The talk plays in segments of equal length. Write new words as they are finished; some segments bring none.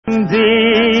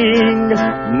ending,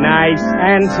 nice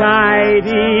and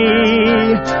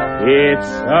tidy.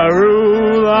 It's a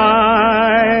rule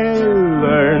I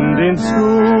learned in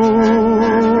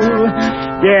school.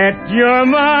 Get your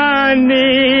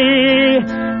money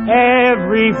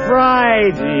every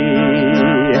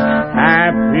Friday.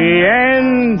 Happy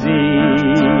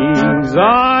endings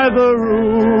are the rule.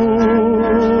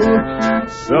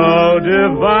 So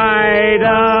divide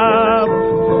up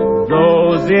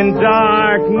those in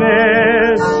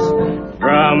darkness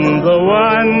from the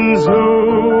ones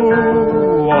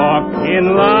who walk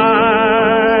in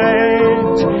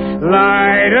light.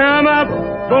 Light 'em up,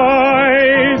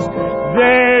 boys,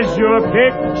 there's your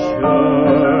picture.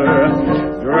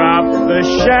 Drop the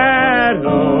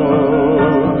shadows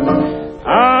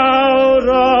out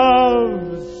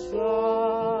of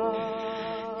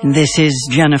sight. This is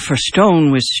Jennifer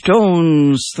Stone with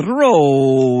Stone's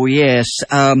Throw. Yes,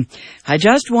 I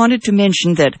just wanted to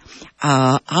mention that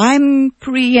I'm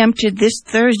preempted this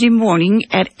Thursday morning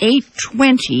at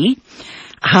 8:20.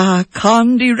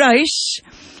 Condi Rice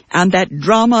and that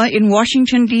drama in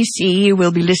Washington, D.C.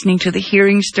 will be listening to the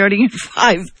hearing starting at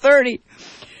 5:30.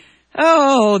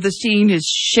 Oh, the scene is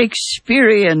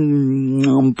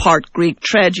Shakespearean, part Greek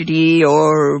tragedy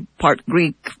or part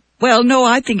Greek. Well, no,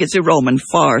 I think it's a Roman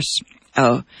farce,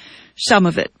 some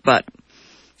of it, but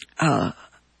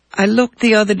I looked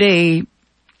the other day,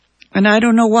 and I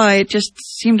don't know why, it just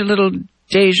seemed a little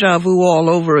deja vu all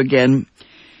over again.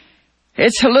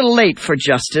 It's a little late for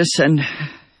justice, and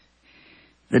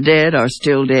the dead are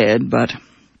still dead, but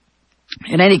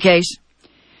in any case,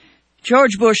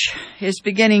 George Bush is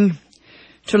beginning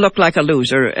to look like a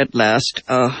loser at last.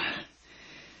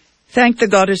 Thank the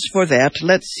goddess for that.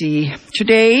 Let's see.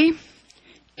 Today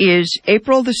is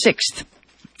April the 6th.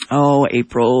 Oh,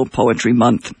 April, Poetry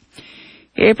Month.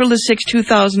 April the 6th,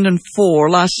 2004.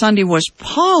 Last Sunday was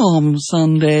Palm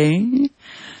Sunday.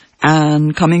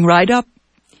 And coming right up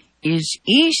is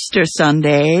Easter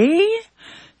Sunday.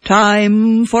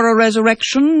 Time for a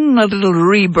resurrection, a little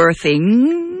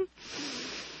rebirthing.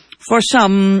 For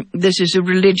some, this is a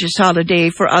religious holiday.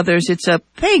 For others, it's a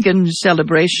pagan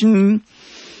celebration.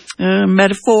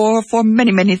 Metaphor for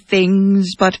many, many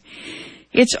things, but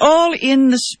it's all in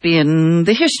the spin.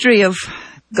 The history of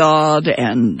God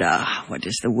and, what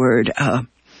is the word?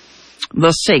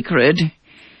 The sacred.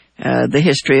 The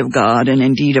history of God and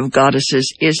indeed of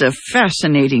goddesses is a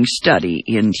fascinating study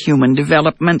in human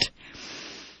development.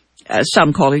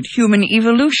 Some call it human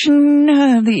evolution,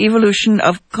 the evolution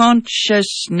of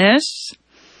consciousness.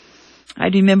 I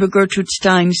remember Gertrude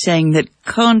Stein saying that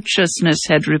consciousness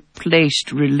had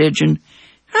replaced religion.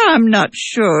 I'm not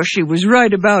sure she was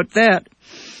right about that.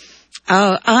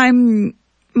 I'm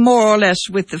more or less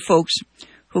with the folks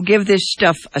who give this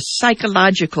stuff a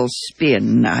psychological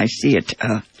spin. I see it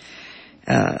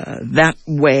that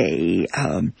way.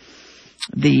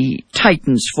 The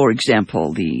Titans, for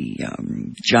example, the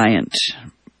giant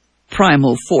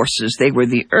primal forces, they were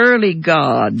the early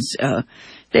gods.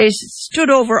 They stood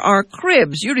over our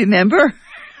cribs, you remember?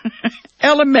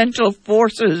 Elemental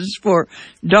forces for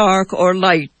dark or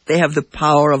light. They have the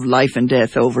power of life and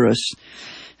death over us.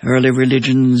 Early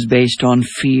religions based on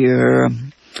fear.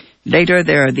 Later,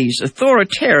 there are these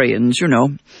authoritarians, you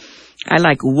know. I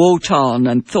like Wotan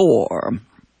and Thor.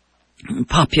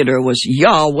 Popular was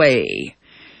Yahweh.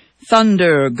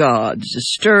 Thunder gods,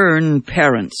 stern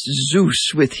parents,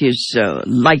 Zeus with his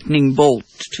lightning bolt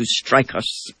to strike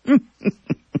us.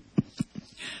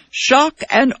 Shock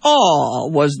and awe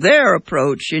was their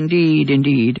approach, indeed,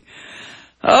 indeed.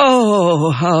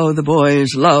 Oh, how the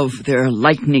boys love their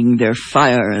lightning, their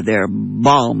fire, their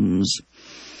bombs.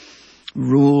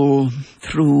 Rule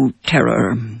through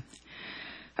terror.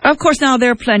 Of course, now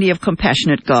there are plenty of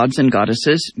compassionate gods and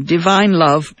goddesses. Divine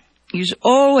love is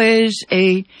always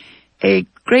a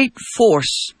great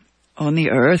force on the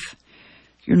earth.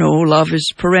 You know, love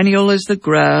is perennial as the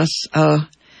grass.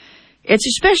 It's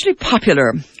especially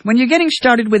popular when you're getting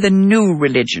started with a new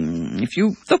religion. If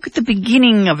you look at the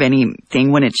beginning of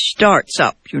anything, when it starts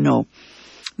up, you know,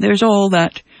 there's all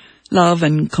that love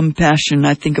and compassion.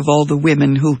 I think of all the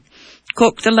women who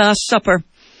cooked the Last Supper.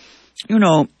 You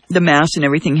know, the Mass and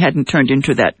everything hadn't turned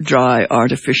into that dry,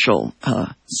 artificial,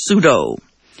 pseudo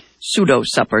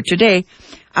supper. Today,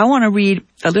 I want to read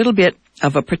a little bit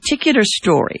of a particular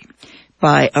story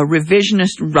by a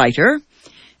revisionist writer,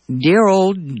 dear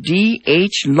old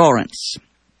D.H. Lawrence.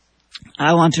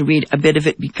 I want to read a bit of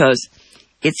it because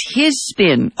it's his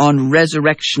spin on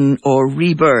resurrection or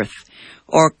rebirth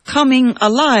or coming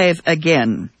alive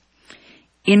again.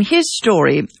 In his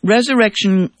story,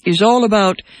 resurrection is all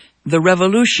about the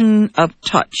revolution of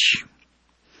touch.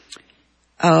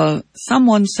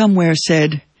 Someone somewhere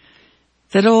said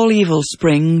that all evil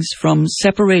springs from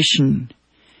separation.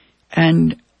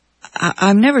 And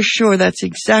I'm never sure that's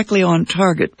exactly on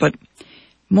target, but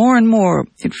more and more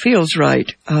it feels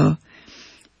right.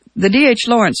 The D.H.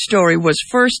 Lawrence story was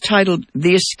first titled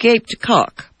The Escaped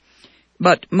Cock,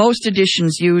 but most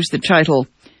editions use the title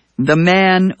The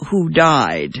Man Who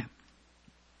Died.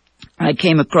 I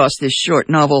came across this short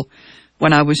novel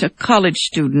when I was a college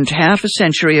student half a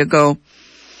century ago.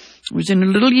 I was in a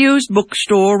little used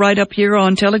bookstore right up here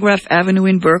on Telegraph Avenue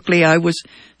in Berkeley. I was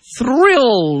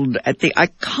thrilled at the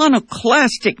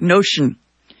iconoclastic notion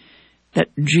that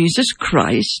Jesus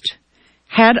Christ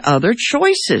had other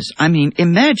choices. I mean,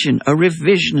 imagine a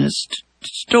revisionist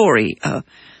story.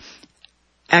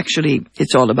 Actually,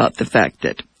 it's all about the fact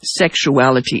that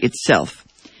sexuality itself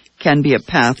can be a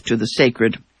path to the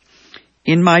sacred.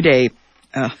 In my day,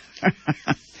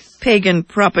 pagan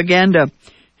propaganda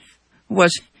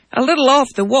was a little off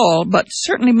the wall, but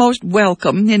certainly most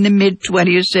welcome in the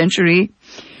mid-20th century.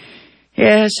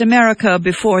 Yes, America,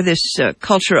 before this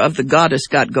culture of the goddess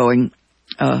got going,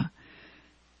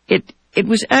 it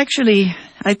was actually,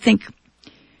 I think,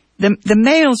 the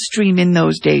male stream in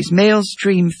those days, male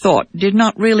stream thought, did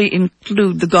not really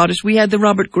include the goddess. We had the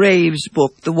Robert Graves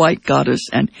book, The White Goddess,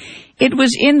 and it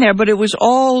was in there, but it was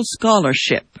all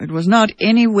scholarship. It was not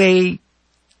any way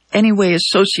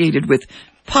associated with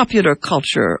popular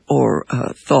culture or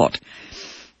thought.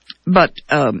 But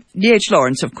D.H.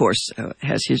 Lawrence, of course,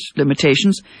 has his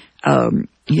limitations.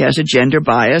 He has a gender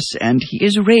bias, and he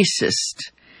is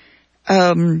racist.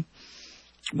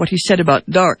 What he said about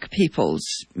dark peoples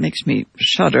makes me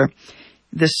shudder.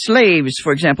 The slaves,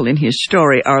 for example, in his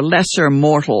story, are lesser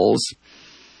mortals.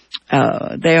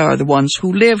 They are the ones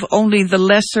who live only the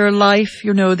lesser life,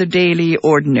 the daily,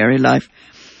 ordinary life.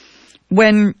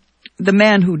 When the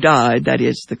man who died, that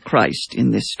is, the Christ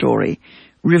in this story,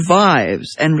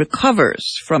 revives and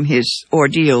recovers from his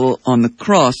ordeal on the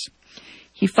cross,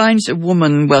 he finds a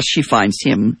woman, she finds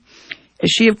him.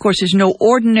 She, of course, is no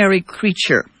ordinary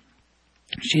creature.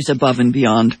 She's above and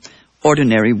beyond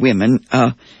ordinary women.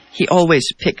 He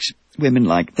always picks women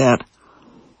like that.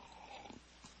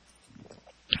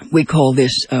 We call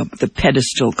this the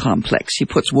pedestal complex. He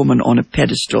puts woman on a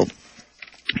pedestal.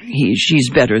 She's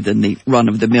better than the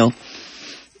run-of-the-mill.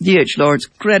 D.H. Lawrence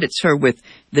credits her with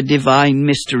the divine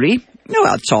mystery. No,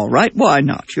 that's all right. Why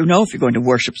not? If you're going to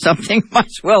worship something, might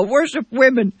as well worship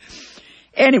women.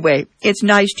 Anyway, it's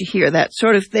nice to hear that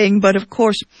sort of thing, but of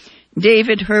course,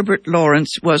 David Herbert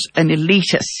Lawrence was an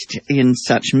elitist in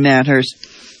such matters.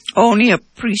 Only a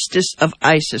priestess of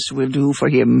Isis will do for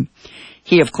him.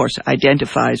 He, of course,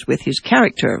 identifies with his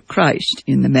character, Christ,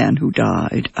 in The Man Who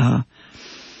Died.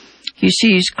 He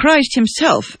sees Christ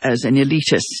himself as an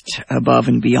elitist above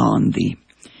and beyond the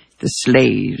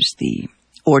slaves, the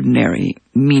ordinary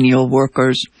menial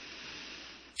workers.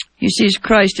 He sees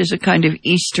Christ as a kind of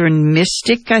Eastern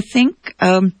mystic, I think,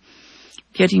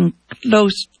 getting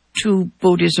close to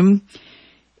Buddhism.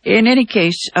 In any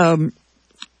case,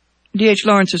 D.H.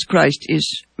 Lawrence's Christ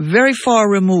is very far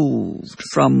removed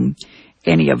from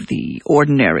any of the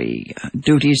ordinary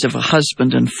duties of a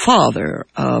husband and father.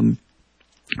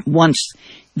 Once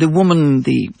the woman,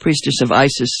 the priestess of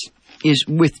Isis, is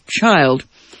with child,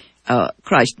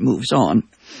 Christ moves on.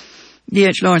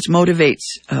 D.H. Lawrence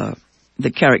motivates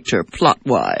the character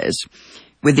plot-wise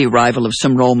with the arrival of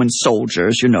some Roman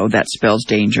soldiers. That spells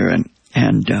danger,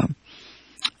 and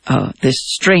this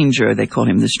stranger, they call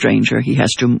him the stranger, he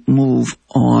has to move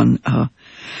on.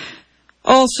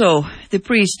 Also, the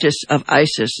priestess of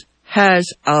Isis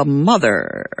has a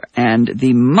mother, and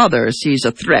the mother sees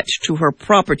a threat to her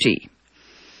property.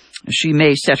 She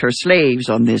may set her slaves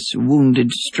on this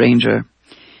wounded stranger,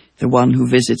 the one who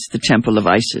visits the temple of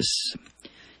Isis,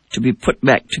 to be put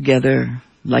back together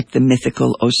like the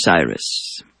mythical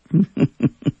Osiris.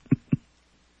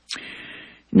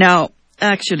 Now,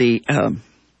 actually,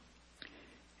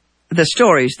 the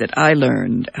stories that I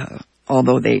learned,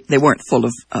 although they weren't full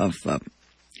of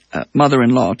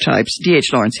mother-in-law types,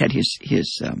 D.H. Lawrence had his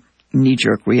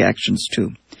knee-jerk reactions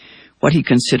to what he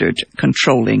considered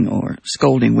controlling or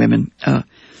scolding women.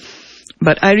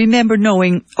 But I remember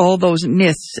knowing all those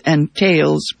myths and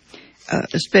tales,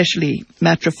 especially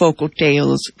matrifocal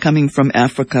tales coming from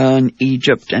Africa and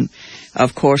Egypt, and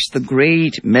of course the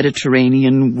great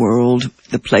Mediterranean world,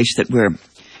 the place that we're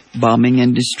bombing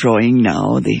and destroying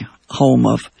now, the home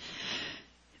of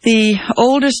the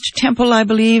oldest temple, I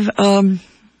believe,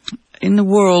 in the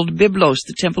world, Byblos,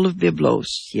 the Temple of Byblos.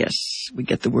 Yes, we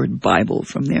get the word Bible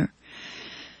from there.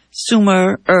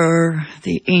 Sumer,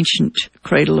 the ancient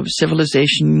cradle of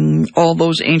civilization, all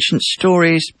those ancient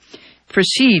stories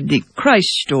precede the Christ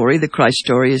story. The Christ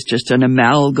story is just an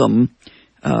amalgam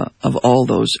of all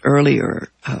those earlier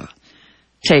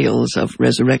tales of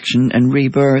resurrection and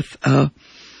rebirth.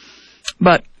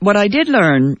 But what I did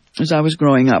learn as I was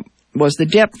growing up was the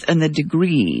depth and the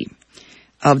degree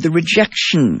of the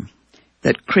rejection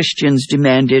that Christians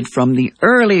demanded from the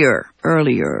earlier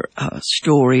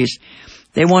stories.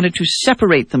 They wanted to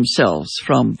separate themselves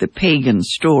from the pagan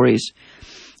stories.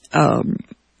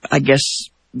 I guess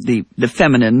the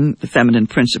feminine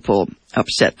principle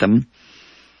upset them.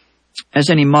 As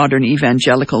any modern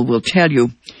evangelical will tell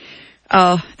you,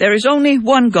 there is only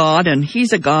one God, and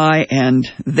he's a guy,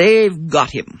 and they've got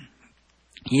him.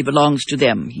 He belongs to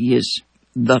them. He is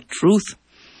the truth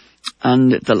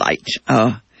and the light.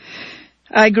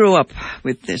 I grew up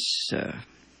with this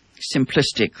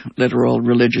simplistic, literal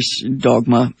religious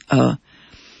dogma.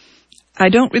 I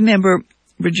don't remember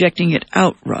rejecting it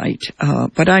outright,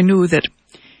 but I knew that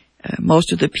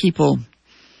most of the people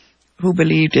who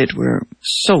believed it were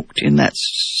soaked in that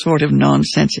sort of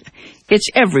nonsense. It's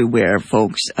everywhere,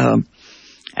 folks.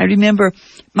 I remember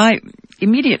my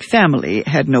immediate family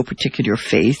had no particular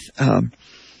faith.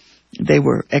 They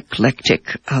were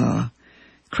eclectic,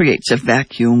 creates a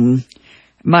vacuum.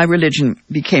 My religion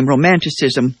became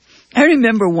romanticism. I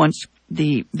remember once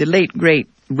the late, great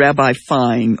Rabbi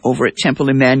Fine over at Temple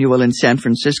Emmanuel in San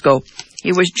Francisco.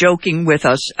 He was joking with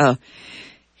us.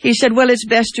 He said, well, it's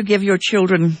best to give your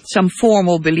children some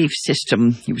formal belief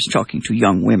system. He was talking to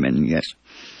young women, yes.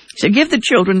 He said, give the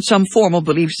children some formal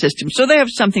belief system so they have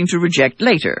something to reject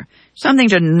later, something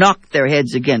to knock their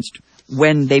heads against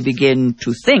when they begin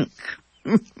to think.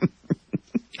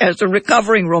 As a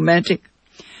recovering romantic,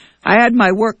 I had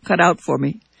my work cut out for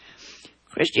me.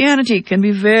 Christianity can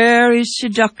be very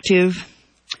seductive.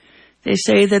 They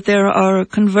say that there are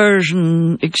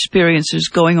conversion experiences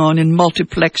going on in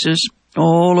multiplexes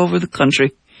all over the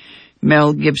country.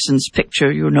 Mel Gibson's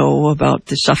picture, you know, about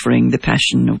the suffering, the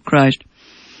passion of Christ.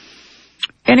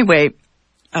 Anyway,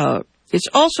 it's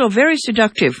also very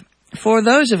seductive for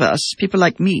those of us, people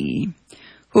like me,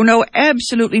 who know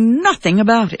absolutely nothing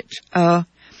about it.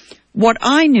 What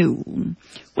I knew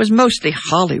was mostly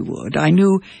Hollywood. I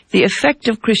knew the effect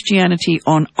of Christianity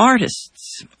on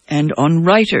artists and on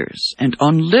writers and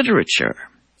on literature.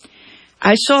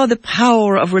 I saw the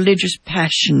power of religious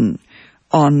passion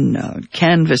on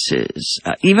canvases,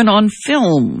 even on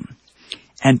film.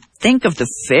 And think of the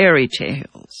fairy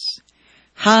tales.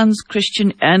 Hans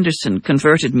Christian Andersen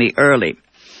converted me early.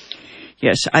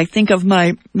 Yes, I think of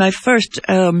my first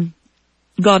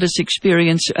goddess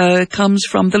experience comes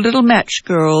from the little match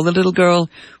girl, the little girl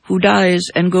who dies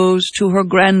and goes to her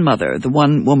grandmother, the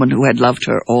one woman who had loved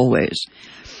her always.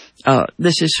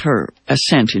 This is her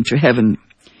ascent into heaven,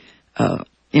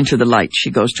 into the light.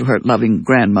 She goes to her loving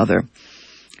grandmother.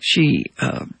 She,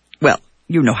 well,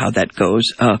 you know how that goes.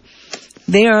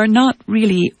 They are not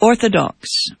really orthodox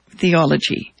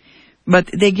theology, but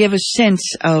they give a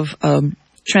sense of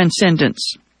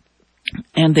transcendence.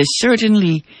 And they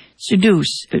certainly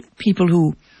seduce people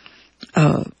who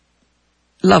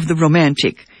love the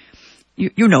romantic.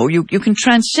 You know, you can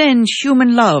transcend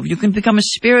human love. You can become a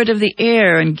spirit of the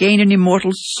air and gain an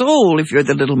immortal soul if you're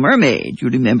the Little Mermaid. You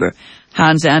remember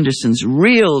Hans Andersen's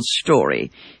real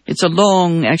story. It's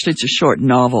it's a short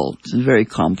novel. It's a very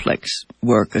complex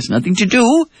work. It has nothing to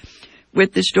do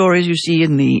with the stories you see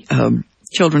in the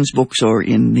children's books or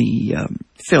in the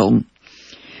film.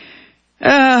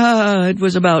 It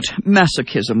was about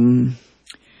masochism.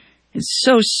 It's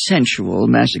so sensual,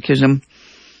 masochism.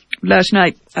 Last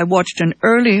night, I watched an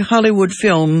early Hollywood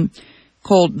film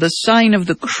called The Sign of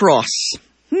the Cross.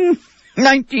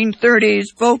 1930s,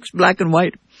 folks, black and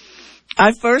white.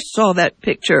 I first saw that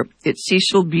picture, it's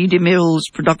Cecil B. DeMille's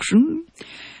production,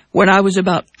 when I was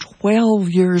about 12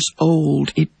 years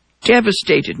old. It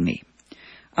devastated me.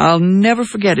 I'll never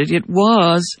forget it. It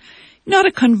was not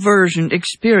a conversion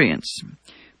experience,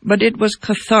 but it was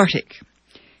cathartic.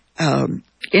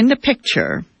 In the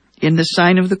picture, in The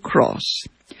Sign of the Cross,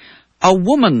 a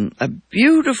woman, a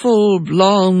beautiful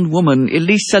blonde woman,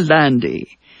 Elisa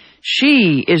Landi,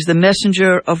 she is the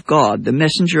messenger of God, the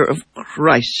messenger of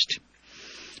Christ.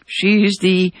 She's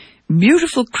the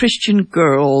beautiful Christian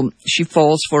girl. She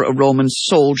falls for a Roman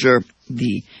soldier,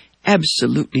 the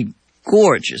absolutely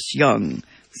gorgeous young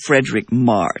Frederick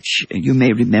March. You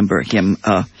may remember him,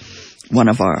 one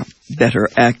of our better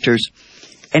actors.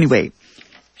 Anyway,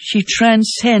 she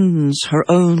transcends her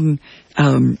own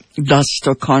lust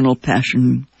or carnal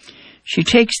passion. She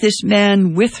takes this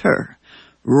man with her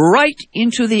right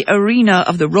into the arena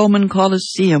of the Roman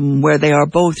Colosseum, where they are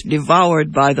both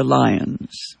devoured by the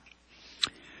lions.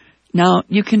 Now,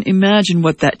 you can imagine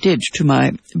what that did to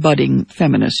my budding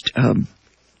feminist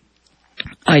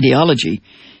ideology.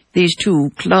 These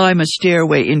two climb a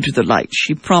stairway into the light.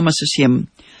 She promises him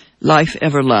life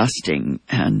everlasting,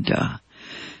 and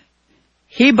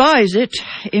he buys it.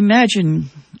 Imagine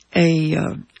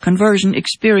a conversion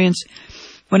experience.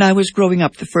 When I was growing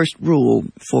up, the first rule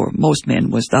for most men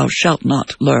was, "Thou shalt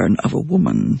not learn of a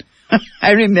woman."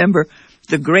 I remember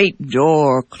the great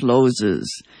door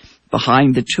closes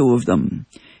behind the two of them,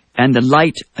 and the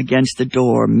light against the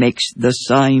door makes the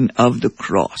sign of the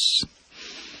cross.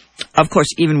 Of course,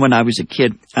 even when I was a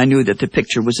kid, I knew that the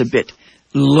picture was a bit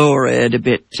lurid, a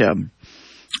bit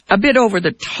over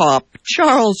the top.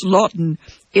 Charles Laughton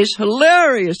is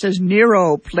hilarious as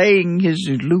Nero playing his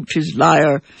lute, his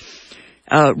lyre.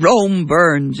 Rome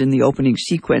burns in the opening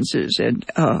sequences, and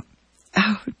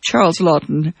Charles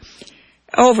Laughton,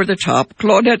 over the top.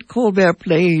 Claudette Colbert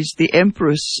plays the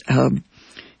Empress.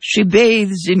 She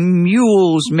bathes in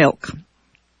mule's milk.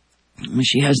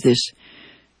 She has this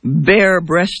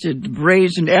bare-breasted,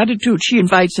 brazen attitude. She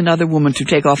invites another woman to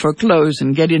take off her clothes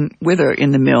and get in with her in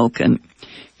the milk, and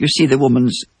you see the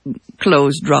woman's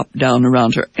clothes drop down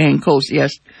around her ankles.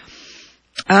 Yes,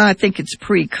 I think it's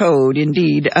pre-code,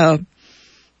 indeed.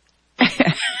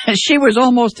 She was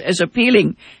almost as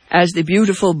appealing as the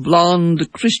beautiful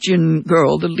blonde Christian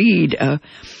girl, the lead.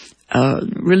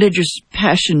 Religious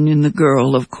passion in the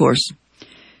girl, of course,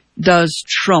 does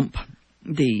trump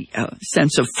the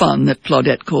sense of fun that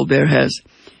Claudette Colbert has.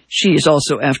 She is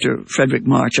also after Frederick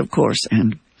March, of course,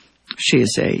 and she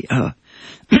is a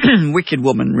wicked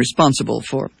woman responsible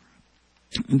for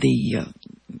the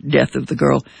death of the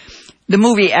girl. The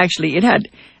movie, actually, it had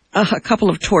a couple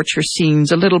of torture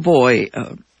scenes. A little boy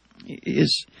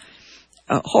is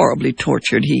horribly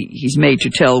tortured. He's made to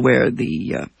tell where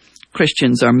the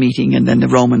Christians are meeting, and then the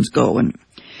Romans go and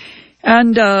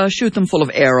shoot them full of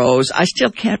arrows. I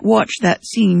still can't watch that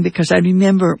scene because I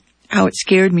remember how it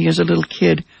scared me as a little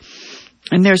kid.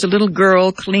 And there's a little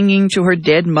girl clinging to her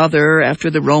dead mother after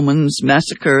the Romans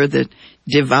massacre the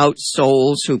devout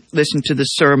souls who listen to the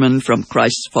sermon from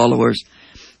Christ's followers.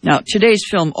 Now, today's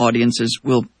film audiences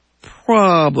will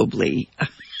probably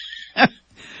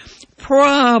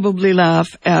laugh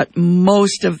at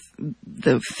most of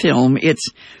the film. It's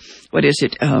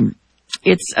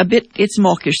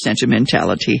mawkish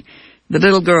sentimentality. The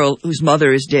little girl whose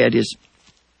mother is dead is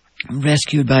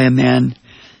rescued by a man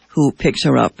who picks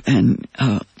her up and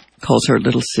calls her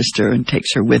little sister and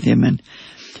takes her with him. And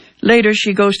later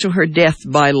she goes to her death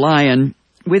by lion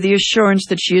with the assurance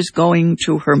that she is going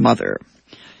to her mother.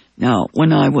 Now,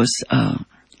 when I was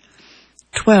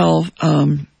 12,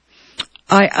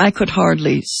 I could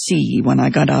hardly see when I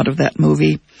got out of that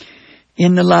movie.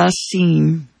 In the last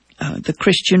scene, the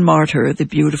Christian martyr, the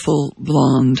beautiful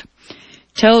blonde,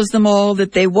 tells them all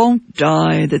that they won't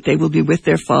die, that they will be with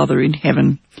their Father in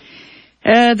heaven.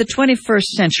 The 21st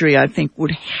century, I think,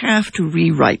 would have to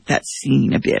rewrite that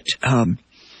scene a bit.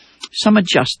 Some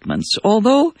adjustments,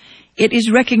 although it is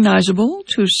recognizable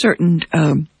to certain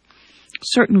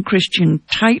Christian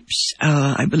types.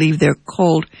 I believe they're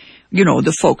called,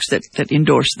 the folks that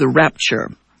endorse the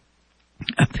rapture.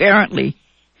 Apparently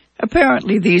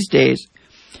these days,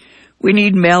 we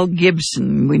need Mel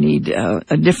Gibson. We need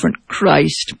a different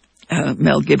Christ.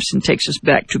 Mel Gibson takes us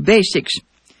back to basics.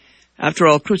 After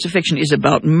all, crucifixion is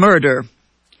about murder.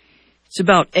 It's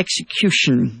about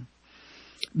execution.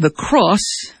 The cross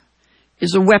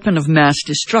is a weapon of mass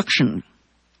destruction.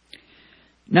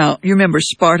 Now, you remember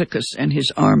Spartacus and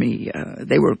his army.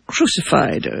 They were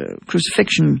crucified.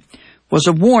 Crucifixion was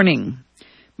a warning,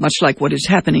 much like what is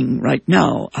happening right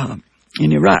now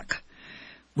in Iraq,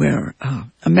 where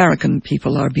American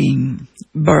people are being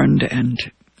burned and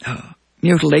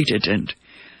mutilated and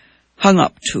hung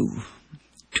up to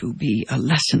be a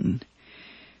lesson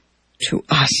to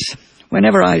us.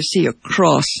 Whenever I see a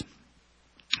cross,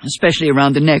 especially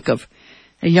around the neck of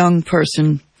a young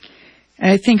person,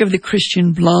 I think of the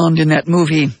Christian blonde in that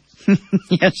movie.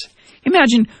 Yes.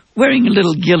 Imagine wearing a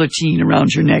little guillotine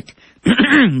around your neck.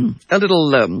 A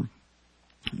little,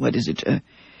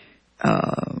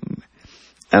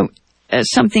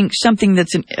 something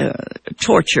that's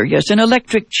torture. Yes, an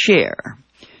electric chair.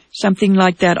 Something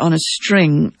like that on a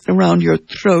string around your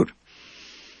throat.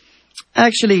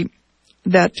 Actually,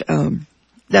 that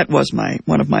was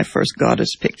one of my first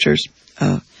goddess pictures.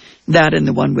 That and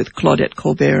the one with Claudette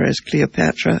Colbert as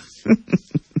Cleopatra.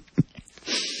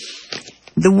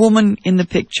 The woman in the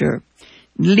picture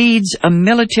leads a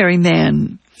military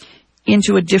man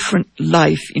into a different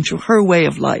life, into her way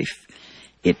of life.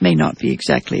 It may not be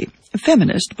exactly a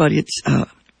feminist, but it's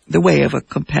the way of a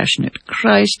compassionate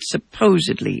Christ,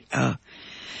 supposedly.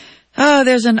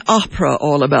 There's an opera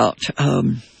all about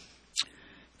the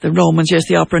Romans. Yes,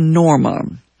 the opera Norma.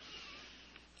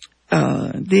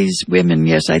 These women,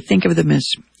 yes, I think of them as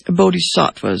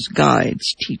bodhisattvas,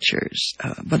 guides, teachers.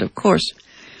 But of course,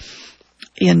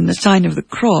 in the sign of the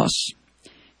cross,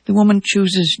 the woman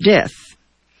chooses death.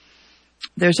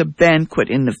 There's a banquet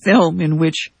in the film in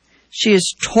which she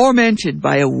is tormented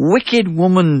by a wicked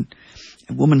woman,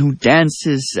 a woman who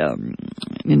dances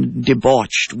in a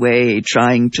debauched way,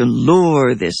 trying to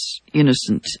lure this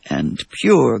innocent and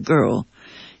pure girl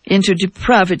into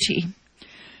depravity.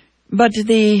 But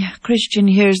the Christian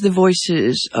hears the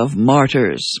voices of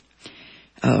martyrs,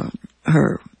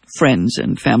 her friends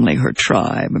and family, her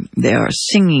tribe. They are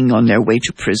singing on their way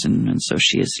to prison, and so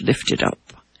she is lifted up.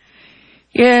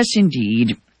 Yes,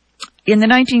 indeed. In the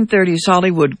 1930s,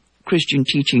 Hollywood Christian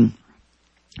teaching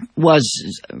was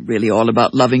really all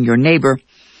about loving your neighbor.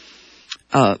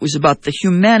 It was about the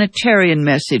humanitarian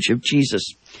message of Jesus.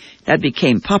 That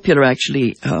became popular,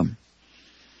 actually, not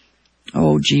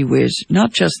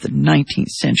just the 19th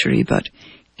century, but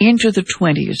into the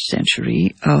 20th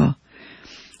century.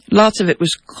 Lots of it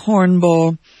was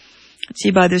cornball. Let's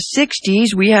see, by the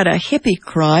 60s, we had a hippie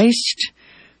Christ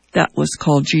that was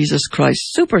called Jesus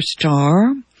Christ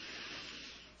Superstar.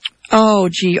 Oh,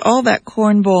 gee, all that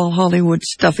cornball Hollywood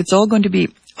stuff, it's all going to be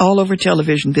all over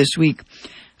television this week.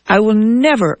 I will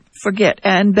never forget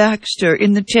Ann Baxter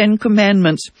in the Ten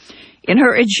Commandments in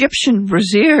her Egyptian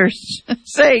brasiers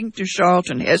saying to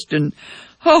Charlton Heston,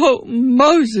 "Oh,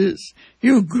 Moses,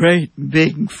 you great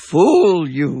big fool,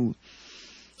 you."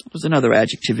 There's another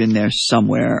adjective in there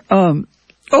somewhere.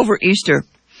 Over Easter,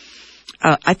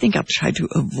 I think I'll try to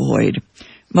avoid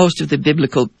most of the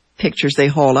biblical pictures they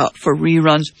haul out for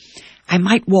reruns. I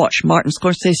might watch Martin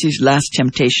Scorsese's Last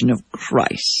Temptation of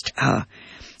Christ.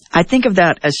 I think of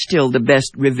that as still the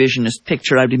best revisionist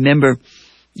picture. I remember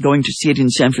going to see it in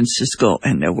San Francisco,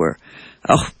 and there were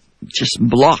just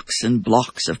blocks and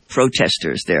blocks of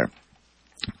protesters there.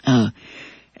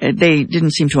 They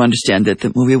didn't seem to understand that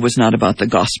the movie was not about the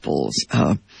Gospels.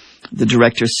 The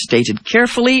director stated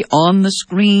carefully on the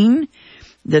screen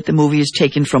that the movie is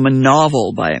taken from a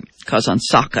novel by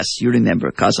Kazantzakis. You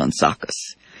remember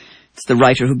Kazantzakis. It's the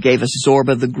writer who gave us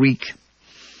Zorba the Greek.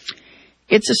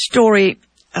 It's a story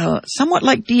somewhat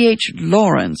like D.H.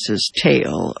 Lawrence's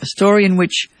tale, a story in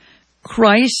which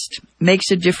Christ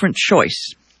makes a different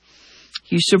choice.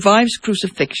 He survives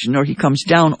crucifixion, or he comes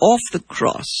down off the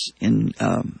cross in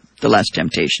The Last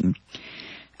Temptation.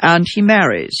 And he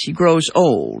marries. He grows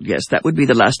old. Yes, that would be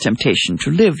the last temptation,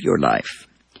 to live your life.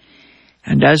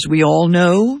 And as we all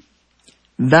know,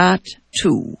 that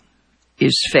too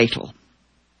is fatal.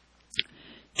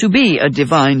 To be a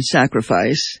divine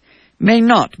sacrifice may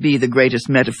not be the greatest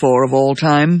metaphor of all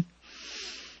time.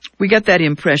 We get that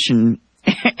impression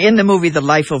in the movie The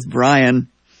Life of Brian.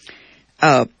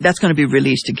 That's going to be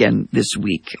released again this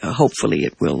week. Hopefully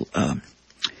it will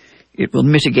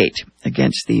mitigate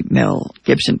against the Mel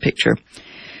Gibson picture.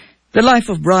 The Life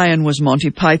of Brian was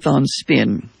Monty Python's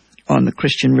spin on the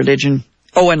Christian religion.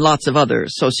 Oh, and lots of other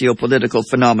socio-political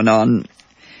phenomenon.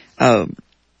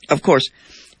 Of course,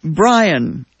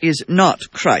 Brian is not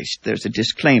Christ. There's a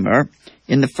disclaimer.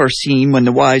 In the first scene, when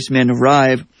the wise men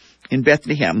arrive in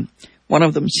Bethlehem, one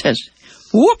of them says,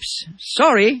 "Whoops,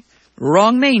 sorry,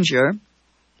 wrong manger."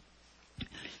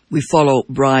 We follow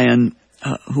Brian,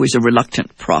 who is a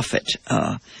reluctant prophet.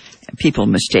 People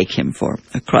mistake him for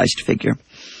a Christ figure.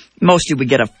 Mostly we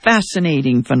get a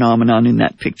fascinating phenomenon in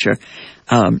that picture.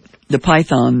 The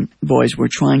Python boys were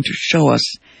trying to show us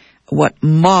what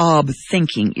mob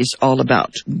thinking is all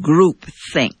about. Group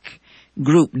think,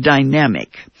 group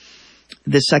dynamic,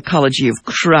 the psychology of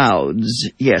crowds.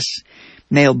 Yes,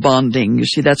 male bonding. You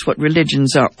see, that's what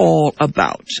religions are all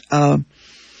about.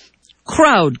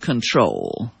 Crowd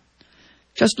control.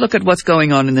 Just look at what's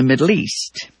going on in the Middle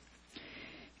East.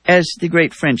 As the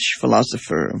great French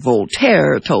philosopher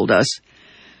Voltaire told us,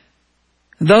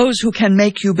 those who can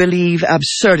make you believe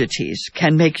absurdities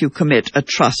can make you commit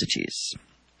atrocities.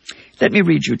 Let me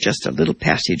read you just a little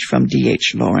passage from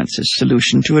D.H. Lawrence's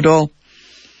solution to it all.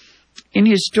 In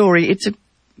his story, it's a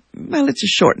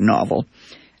short novel.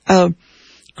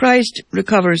 Christ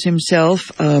recovers himself.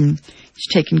 He's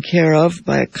taken care of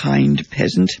by a kind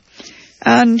peasant.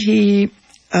 And he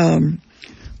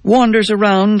wanders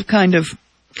around kind of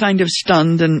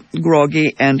stunned and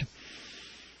groggy, and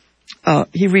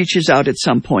he reaches out at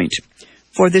some point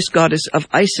for this goddess of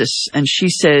Isis, and she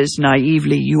says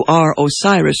naively, "You are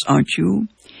Osiris, aren't you?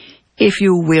 If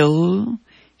you will,"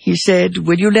 he said,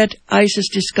 "will you let Isis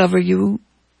discover you?"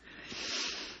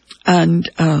 And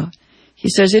he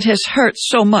says, "It has hurt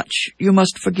so much. You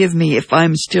must forgive me if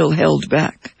I'm still held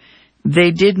back.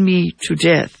 They did me to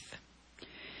death."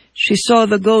 She saw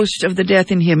the ghost of the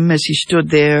death in him as he stood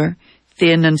there,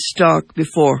 thin and stark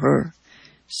before her.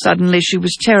 Suddenly she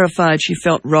was terrified. She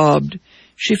felt robbed.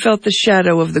 She felt the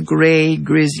shadow of the gray,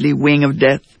 grisly wing of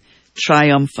death,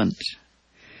 triumphant.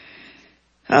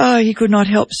 He could not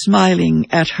help smiling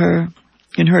at her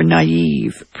in her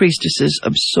naive priestess's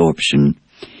absorption.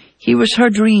 He was her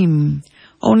dream,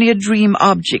 only a dream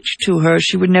object to her.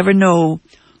 She would never know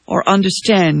or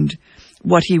understand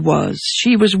what he was.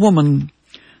 She was woman.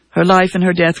 Her life and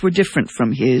her death were different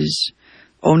from his,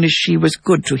 only she was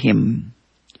good to him.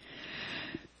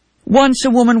 "Once a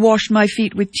woman washed my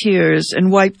feet with tears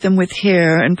and wiped them with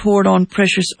hair and poured on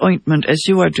precious ointment as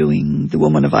you are doing." The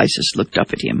woman of Isis looked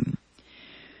up at him.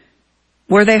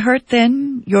 "Were they hurt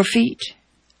then, your feet?"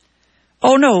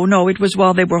 "Oh, no, it was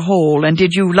while they were whole. And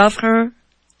did you love her?"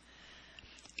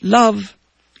 Love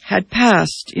had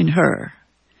passed in her.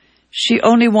 She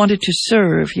only wanted to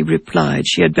serve, he replied.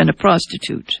 She had been a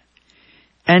prostitute.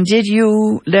 "And did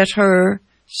you let her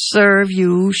serve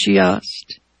you?" she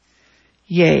asked.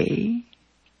 "Yea."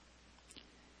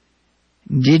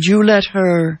 "Did you let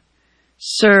her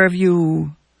serve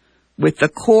you with the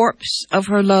corpse of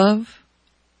her love?"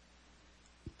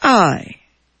 "Aye."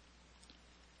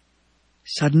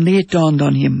 Suddenly it dawned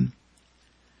on him.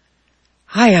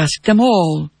 "I asked them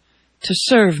all to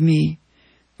serve me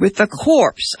with the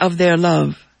corpse of their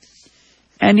love,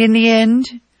 and in the end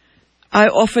I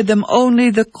offered them only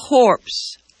the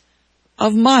corpse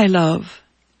of my love.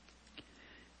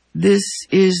 This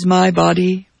is my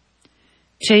body.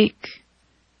 Take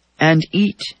and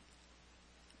eat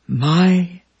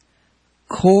my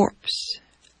corpse."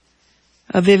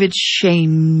 A vivid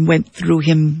shame went through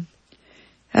him.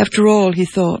 After all, he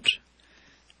thought,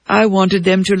 I wanted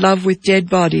them to love with dead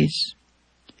bodies.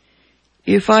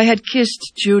 If I had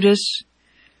kissed Judas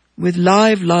with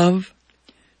live love,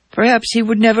 perhaps he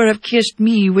would never have kissed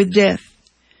me with death.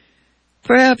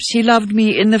 Perhaps he loved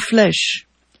me in the flesh,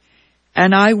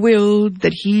 and I willed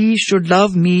that he should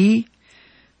love me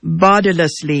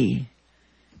bodilessly,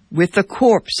 with the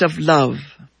corpse of love.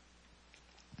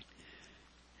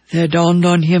 There dawned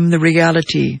on him the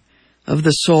reality of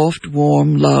the soft,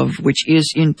 warm love which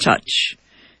is in touch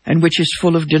and which is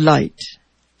full of delight.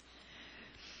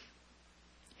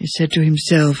 He said to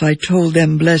himself, I told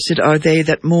them, blessed are they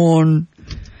that mourn.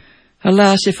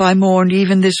 Alas, if I mourned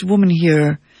even this woman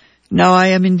here, now I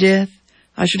am in death.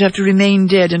 I should have to remain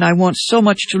dead, and I want so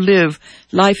much to live.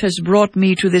 Life has brought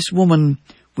me to this woman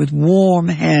with warm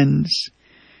hands,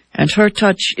 and her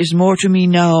touch is more to me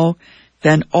now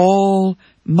than all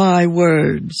my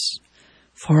words,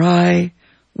 for I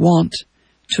want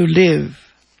to live.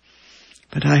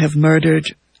 But I have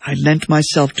murdered, I lent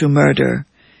myself to murder.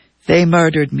 They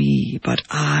murdered me, but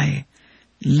I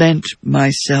lent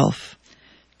myself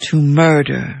to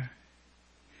murder.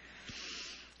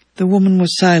 The woman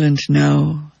was silent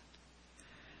now.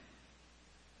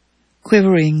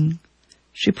 Quivering,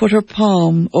 she put her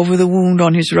palm over the wound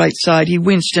on his right side. He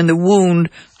winced, and the wound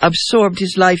absorbed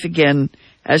his life again,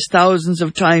 as thousands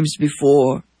of times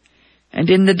before. And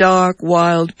in the dark,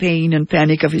 wild pain and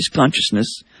panic of his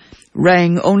consciousness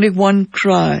rang only one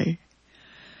cry.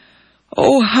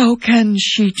 Oh, how can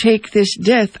she take this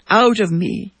death out of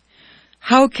me?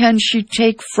 How can she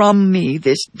take from me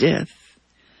this death?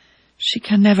 She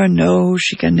can never know,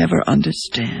 she can never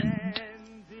understand.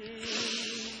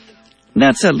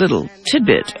 That's a little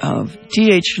tidbit of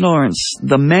D.H. Lawrence,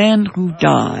 The Man Who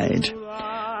Died,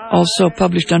 also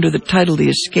published under the title The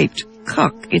Escaped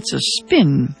Cuck. It's a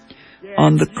spin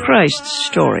on the Christ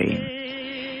story.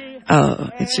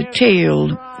 It's a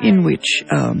tale in which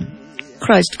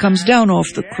Christ comes down off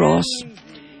the cross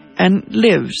and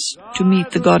lives to meet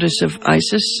the goddess of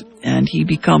Isis, and he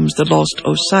becomes the lost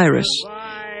Osiris,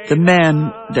 the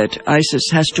man that Isis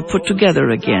has to put together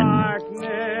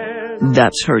again.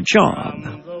 That's her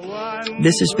job.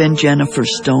 This has been Jennifer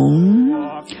Stone.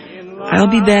 I'll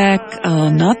be back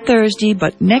not Thursday,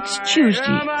 but next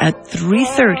Tuesday at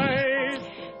 3:30.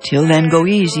 Till then, go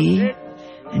easy.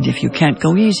 And if you can't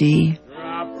go easy,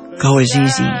 go as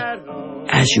easy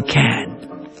as you can.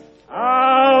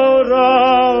 Out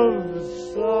of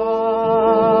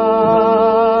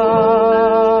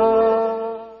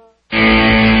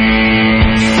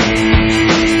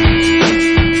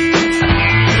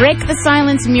Break the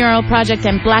Silence Mural Project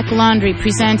and Black Laundry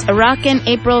present A Rockin'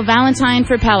 April Valentine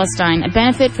for Palestine, a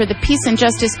benefit for the Peace and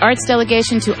Justice Arts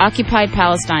Delegation to Occupied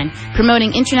Palestine,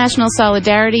 promoting international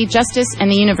solidarity, justice, and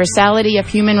the universality of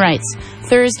human rights.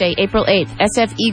 Thursday, April 8th, SFE